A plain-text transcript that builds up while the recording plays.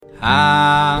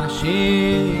Hashivenu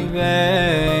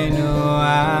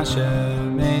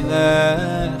Hashem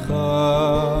Elecho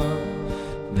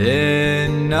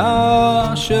V'nashuva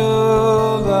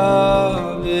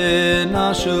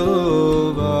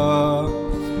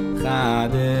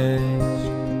Chadesh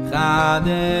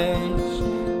Chadesh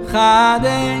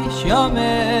Chadesh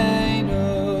Yomeinu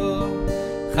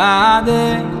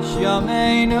Chadesh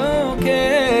Yomeinu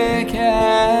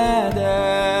Kekedesh.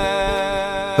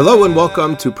 Hello and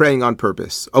welcome to Praying on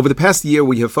Purpose. Over the past year,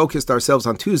 we have focused ourselves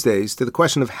on Tuesdays to the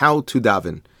question of how to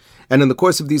daven. And in the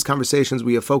course of these conversations,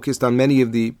 we have focused on many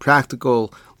of the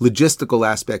practical, logistical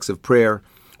aspects of prayer.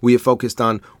 We have focused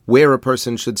on where a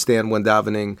person should stand when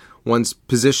davening, one's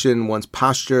position, one's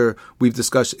posture. We've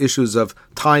discussed issues of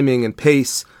timing and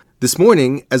pace. This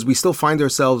morning, as we still find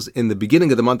ourselves in the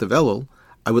beginning of the month of Elul,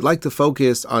 I would like to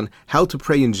focus on how to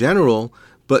pray in general,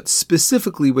 but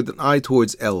specifically with an eye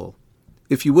towards Elul.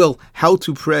 If you will, how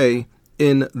to pray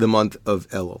in the month of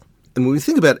Elul. And when we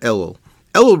think about Elul,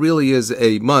 Elul really is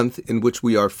a month in which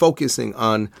we are focusing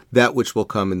on that which will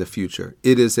come in the future.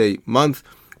 It is a month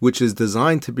which is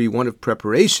designed to be one of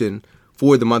preparation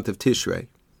for the month of Tishrei.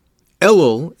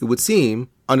 Elul, it would seem,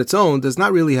 on its own, does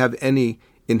not really have any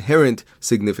inherent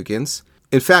significance.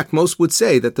 In fact, most would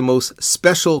say that the most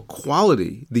special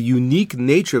quality, the unique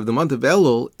nature of the month of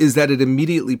Elul, is that it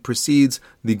immediately precedes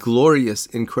the glorious,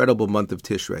 incredible month of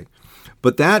Tishrei.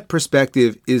 But that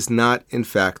perspective is not, in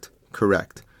fact,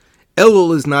 correct.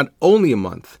 Elul is not only a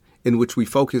month in which we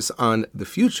focus on the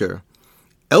future.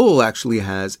 Elul actually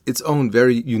has its own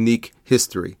very unique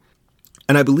history.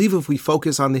 And I believe if we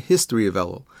focus on the history of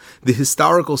Elul, the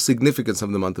historical significance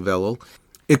of the month of Elul,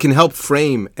 it can help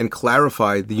frame and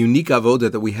clarify the unique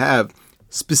avoda that we have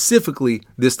specifically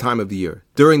this time of the year,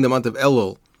 during the month of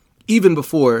Elul, even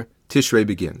before Tishrei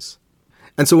begins.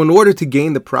 And so in order to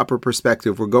gain the proper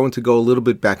perspective, we're going to go a little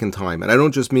bit back in time. And I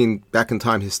don't just mean back in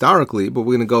time historically, but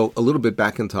we're going to go a little bit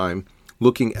back in time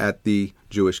looking at the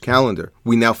Jewish calendar.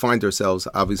 We now find ourselves,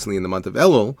 obviously, in the month of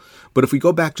Elul, but if we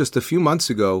go back just a few months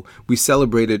ago, we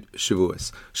celebrated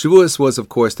Shavuos. Shavuos was, of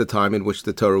course, the time in which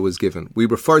the Torah was given. We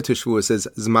refer to Shavuos as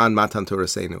Zman Matan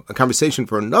Torasenu. A conversation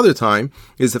for another time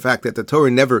is the fact that the Torah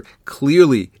never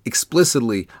clearly,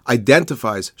 explicitly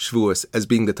identifies Shavuos as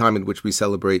being the time in which we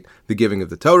celebrate the giving of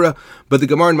the Torah, but the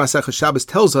Gemara in Masechah Shabbos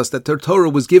tells us that the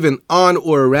Torah was given on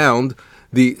or around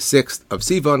the 6th of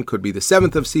Sivan, could be the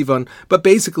 7th of Sivan, but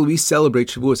basically we celebrate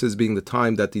Shavuos as being the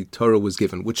time that the Torah was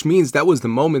given, which means that was the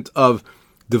moment of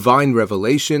divine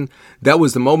revelation. That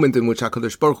was the moment in which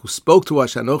HaKadosh Baruch Hu spoke to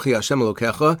us, Anochi Hashem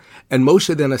Elokecha, and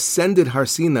Moshe then ascended Har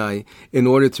Sinai in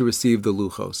order to receive the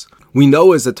Luchos. We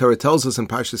know, as the Torah tells us in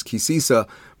Parshas Kisisa,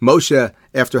 Moshe,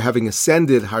 after having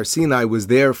ascended Har Sinai, was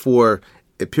there for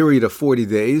a period of 40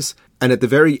 days, and at the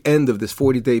very end of this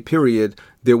 40-day period,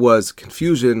 there was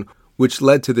confusion, which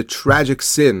led to the tragic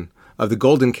sin of the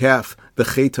golden calf, the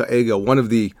Chet HaEgel, one of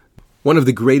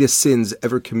the greatest sins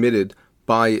ever committed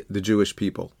by the Jewish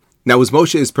people. Now, as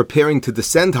Moshe is preparing to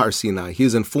descend Har Sinai, he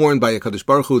is informed by HaKadosh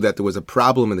Baruch Hu that there was a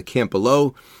problem in the camp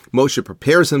below. Moshe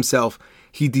prepares himself.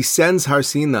 He descends Har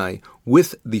Sinai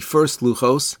with the first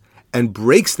Luchos and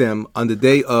breaks them on the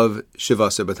day of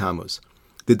Shivasar B'Tammuz.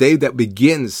 The day that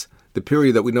begins the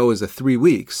period that we know as the 3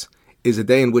 weeks is a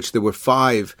day in which there were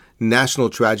 5 national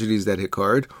tragedies that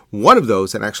occurred. One of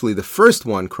those, and actually the first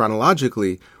one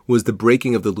chronologically, was the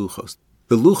breaking of the Luchos.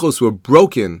 The Luchos were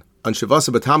broken on Shivasar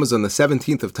B'Tammuz on the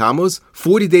 17th of Tammuz,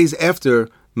 40 days after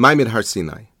Maimid Har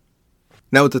Sinai.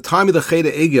 Now, at the time of the Chet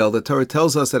HaEgel, the Torah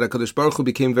tells us that HaKadosh Baruch Hu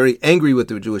became very angry with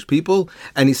the Jewish people,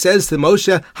 and he says to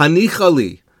Moshe,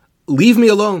 Hanichali, leave me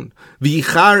alone.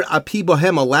 V'yichar api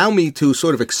bohem, allow me to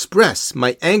sort of express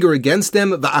my anger against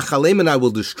them. V'achalem, and I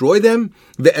will destroy them.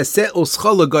 V'eseh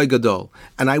oscha l'goy gadol,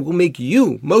 and I will make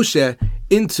you, Moshe,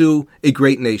 into a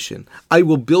great nation. I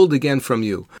will build again from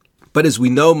you. But as we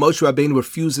know, Moshe Rabbeinu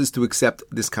refuses to accept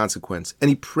this consequence, and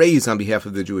he prays on behalf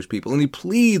of the Jewish people, and he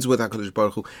pleads with HaKadosh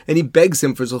Baruch Hu, and he begs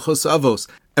him for Zilchos Avos.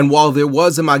 And while there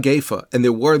was a Magefa, and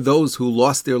there were those who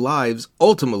lost their lives,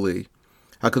 ultimately,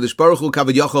 HaKadosh Baruch Hu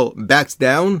Kavod Yochel backs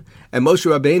down, and Moshe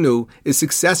Rabbeinu is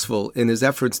successful in his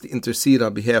efforts to intercede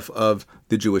on behalf of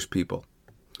the Jewish people.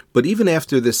 But even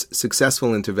after this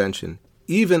successful intervention,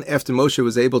 even after Moshe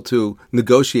was able to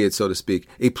negotiate, so to speak,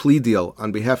 a plea deal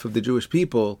on behalf of the Jewish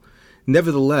people,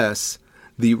 nevertheless,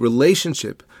 the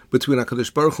relationship between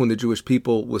HaKadosh Baruch Hu and the Jewish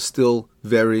people was still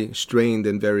very strained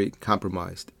and very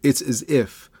compromised. It's as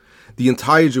if the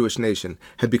entire Jewish nation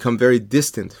had become very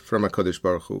distant from HaKadosh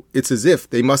Baruch Hu. It's as if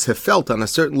they must have felt on a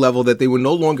certain level that they were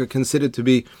no longer considered to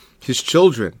be his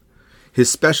children, his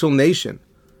special nation.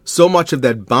 So much of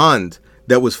that bond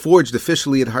that was forged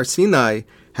officially at Har Sinai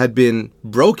had been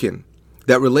broken,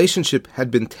 that relationship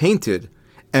had been tainted,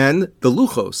 and the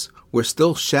luchos were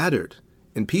still shattered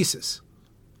in pieces.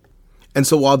 And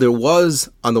so while there was,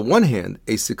 on the one hand,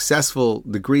 a successful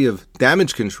degree of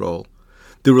damage control,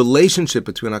 the relationship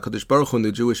between HaKadosh Baruch Hu and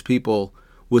the Jewish people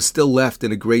was still left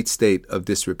in a great state of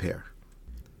disrepair.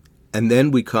 And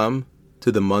then we come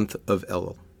to the month of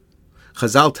Elul.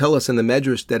 Chazal tell us in the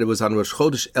Medrash that it was on Rosh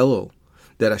Chodesh Elul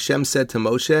that Hashem said to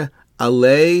Moshe,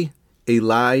 Alei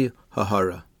Elai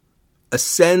Hahara,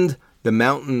 ascend the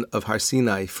mountain of Har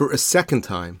Sinai for a second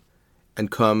time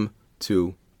and come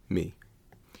to me.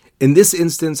 In this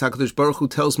instance, HaKadosh Baruch Hu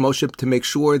tells Moshe to make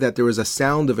sure that there is a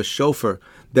sound of a shofar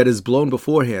that is blown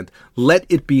beforehand. Let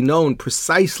it be known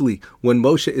precisely when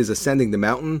Moshe is ascending the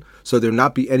mountain, so there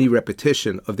not be any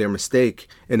repetition of their mistake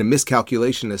and a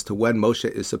miscalculation as to when Moshe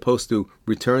is supposed to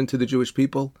return to the Jewish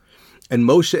people. And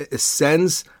Moshe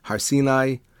ascends Har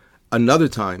Sinai another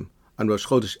time on Rosh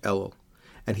Chodesh Elul,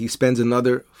 and he spends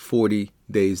another 40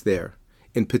 days there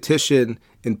in petition,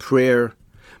 in prayer,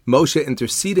 Moshe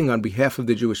interceding on behalf of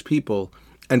the Jewish people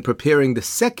and preparing the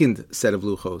second set of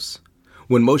luchos,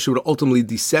 when Moshe would ultimately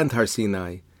descend Har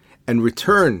Sinai and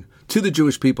return to the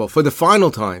Jewish people for the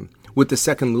final time with the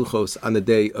second luchos on the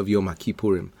day of Yom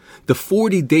HaKippurim. The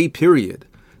 40-day period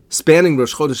spanning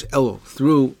Rosh Chodesh Elul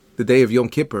through the day of Yom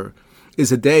Kippur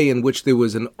is a day in which there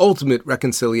was an ultimate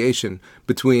reconciliation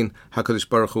between HaKadosh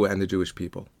Baruch Hu and the Jewish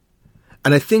people.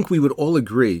 And I think we would all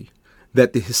agree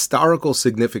that the historical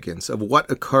significance of what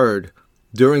occurred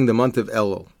during the month of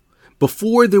Elul,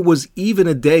 before there was even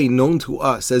a day known to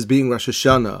us as being Rosh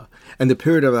Hashanah and the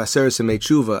period of Aseret Yemei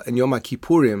Tshuva and Yom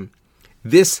HaKippurim,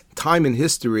 this time in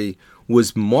history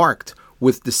was marked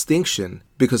with distinction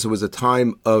because it was a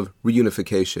time of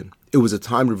reunification. It was a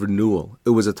time of renewal.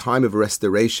 It was a time of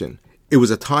restoration. It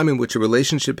was a time in which a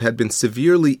relationship had been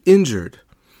severely injured,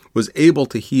 was able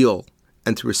to heal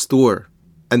and to restore,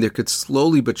 and there could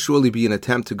slowly but surely be an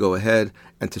attempt to go ahead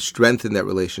and to strengthen that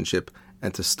relationship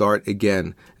and to start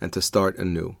again and to start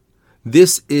anew.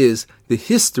 This is the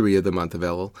history of the month of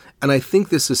Elul, and I think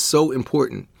this is so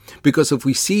important because if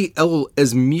we see Elul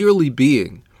as merely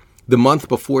being the month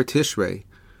before Tishrei,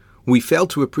 we fail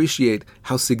to appreciate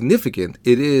how significant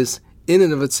it is in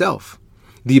and of itself.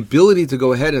 The ability to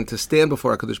go ahead and to stand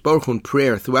before HaKadosh Baruch Hu in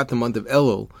prayer throughout the month of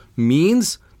Elul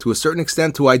means, to a certain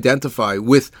extent, to identify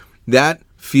with that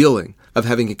feeling of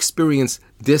having experienced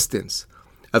distance,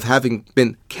 of having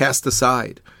been cast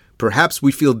aside. Perhaps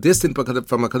we feel distant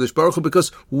from HaKadosh Baruch Hu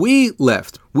because we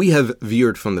left. We have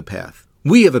veered from the path.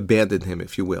 We have abandoned him,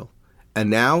 if you will. And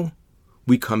now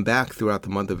we come back throughout the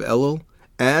month of Elul,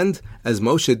 and as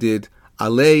Moshe did,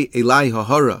 Alei Elai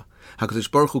Hahara,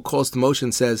 HaKadosh Baruch Hu calls to Moshe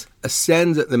and says,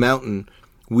 ascend the mountain,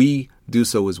 we do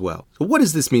so as well. So what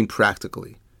does this mean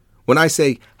practically? When I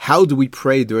say, how do we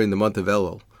pray during the month of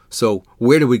Elul? So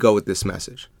where do we go with this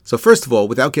message? So first of all,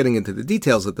 without getting into the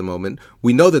details at the moment,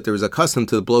 we know that there is a custom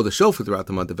to blow the shofar throughout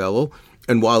the month of Elul,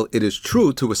 and while it is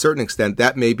true to a certain extent,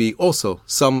 that may be also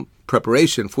some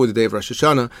preparation for the day of Rosh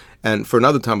Hashanah, and for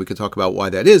another time we could talk about why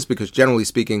that is, because generally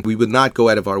speaking, we would not go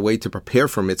out of our way to prepare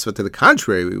for mitzvah. To the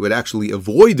contrary, we would actually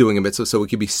avoid doing a mitzvah so it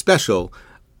could be special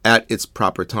at its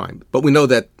proper time. But we know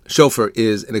that shofar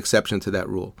is an exception to that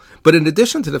rule. But in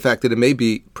addition to the fact that it may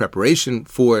be preparation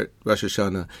for Rosh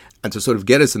Hashanah and to sort of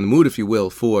get us in the mood, if you will,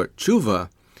 for tshuva,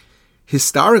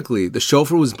 historically the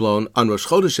shofar was blown on Rosh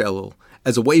Chodesh Elul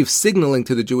as a way of signaling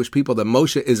to the Jewish people that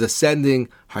Moshe is ascending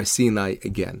Har Sinai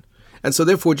again. And so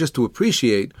therefore, just to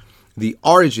appreciate the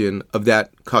origin of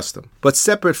that custom. But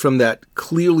separate from that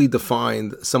clearly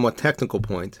defined, somewhat technical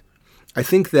point, I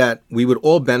think that we would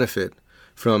all benefit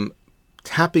from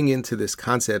tapping into this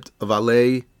concept of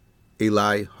Alei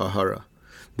Elai Hahara,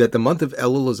 that the month of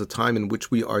Elul is a time in which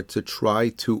we are to try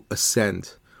to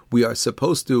ascend. We are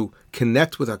supposed to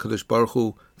connect with HaKadosh Baruch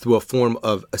Hu through a form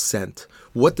of ascent.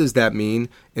 What does that mean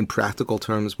in practical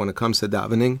terms when it comes to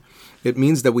davening? It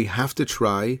means that we have to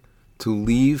try to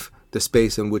leave the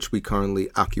space in which we currently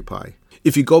occupy.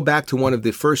 If you go back to one of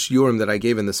the first Yurim that I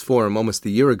gave in this forum almost a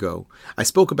year ago, I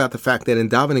spoke about the fact that in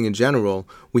davening in general,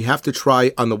 we have to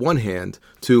try, on the one hand,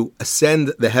 to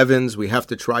ascend the heavens. We have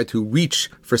to try to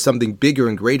reach for something bigger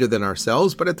and greater than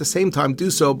ourselves, but at the same time do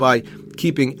so by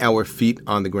keeping our feet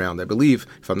on the ground. I believe,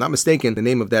 if I'm not mistaken, the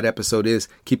name of that episode is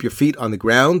Keep Your Feet on the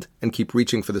Ground and Keep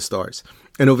Reaching for the Stars.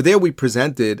 And over there we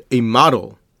presented a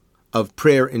model of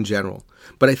prayer in general.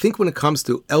 But I think when it comes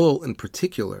to Elul in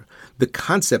particular, the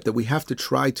concept that we have to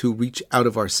try to reach out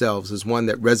of ourselves is one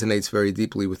that resonates very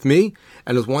deeply with me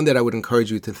and is one that I would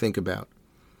encourage you to think about.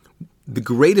 The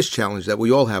greatest challenge that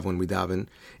we all have when we daven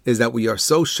is that we are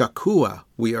so shakua,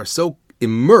 we are so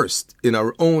immersed in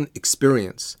our own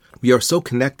experience. We are so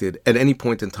connected at any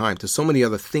point in time to so many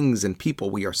other things and people.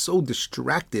 We are so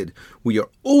distracted. We are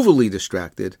overly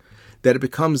distracted that it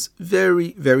becomes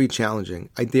very, very challenging.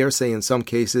 I dare say in some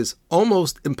cases,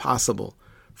 almost impossible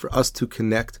for us to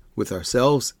connect with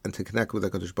ourselves and to connect with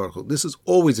HaKadosh Baruch Hu. This is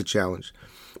always a challenge.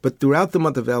 But throughout the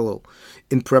month of Elul,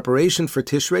 in preparation for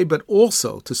Tishrei, but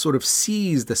also to sort of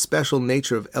seize the special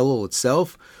nature of Elul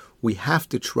itself, we have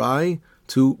to try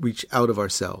to reach out of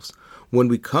ourselves. When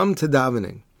we come to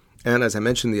davening, and as I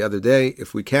mentioned the other day,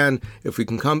 if we can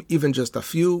come even just a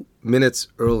few minutes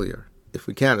earlier, if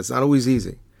we can, it's not always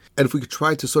easy. And if we could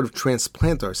try to sort of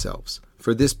transplant ourselves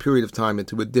for this period of time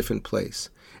into a different place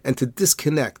and to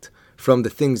disconnect from the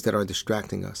things that are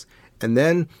distracting us. And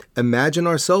then imagine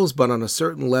ourselves, but on a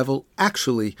certain level,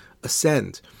 actually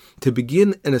ascend, to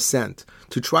begin an ascent,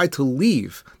 to try to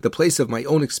leave the place of my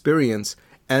own experience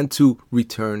and to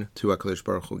return to HaKadosh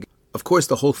Baruch Hu. Of course,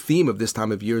 the whole theme of this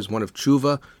time of year is one of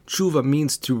tshuva. Tshuva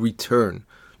means to return.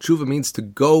 Tshuva means to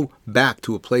go back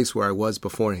to a place where I was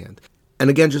beforehand. And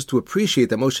again, just to appreciate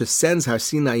that Moshe sends Har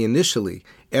Sinai initially,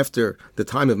 after the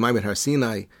time of Ma'amad Har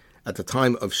Sinai, at the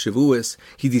time of Shavuos,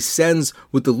 he descends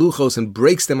with the luchos and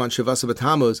breaks them on Shavas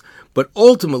B'Tammuz, but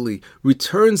ultimately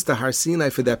returns to Har Sinai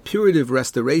for that period of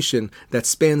restoration that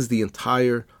spans the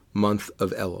entire month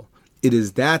of Elul. It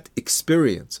is that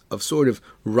experience of sort of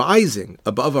rising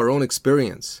above our own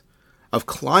experience, of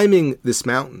climbing this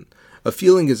mountain, a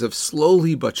feeling is of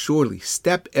slowly but surely,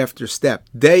 step after step,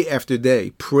 day after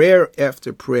day, prayer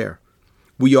after prayer.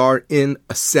 We are in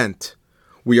ascent.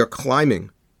 We are climbing,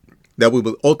 that we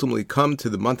will ultimately come to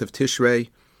the month of Tishrei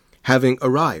having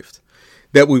arrived,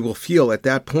 that we will feel at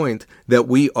that point that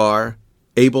we are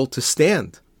able to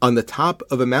stand on the top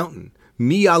of a mountain.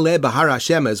 Mi aleh bahar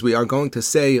Hashem, as we are going to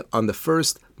say on the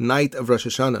first night of Rosh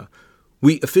Hashanah.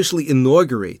 We officially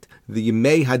inaugurate the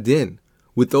Yemei Hadin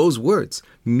with those words,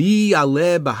 Mi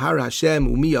aleh bahar Hashem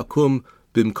umi yakum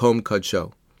bimkom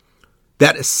kadsho.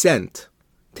 That ascent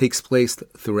takes place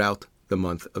throughout the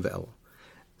month of Elul.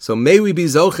 So may we be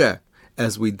zocheh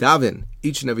as we daven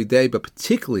each and every day, but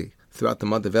particularly throughout the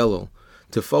month of Elul,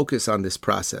 to focus on this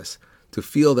process, to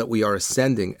feel that we are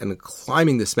ascending and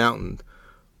climbing this mountain,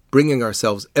 bringing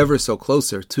ourselves ever so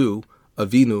closer to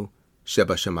Avinu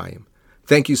Sheba Shamayim.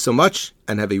 Thank you so much,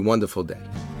 and have a wonderful day.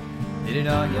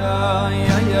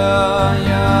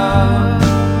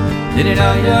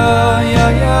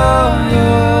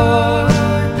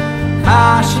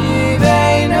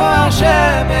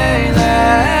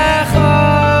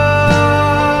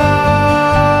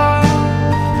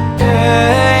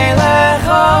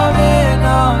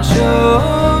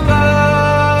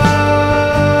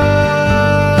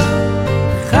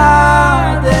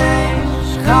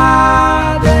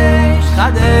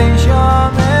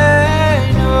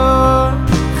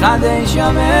 Chadesh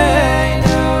Yameinu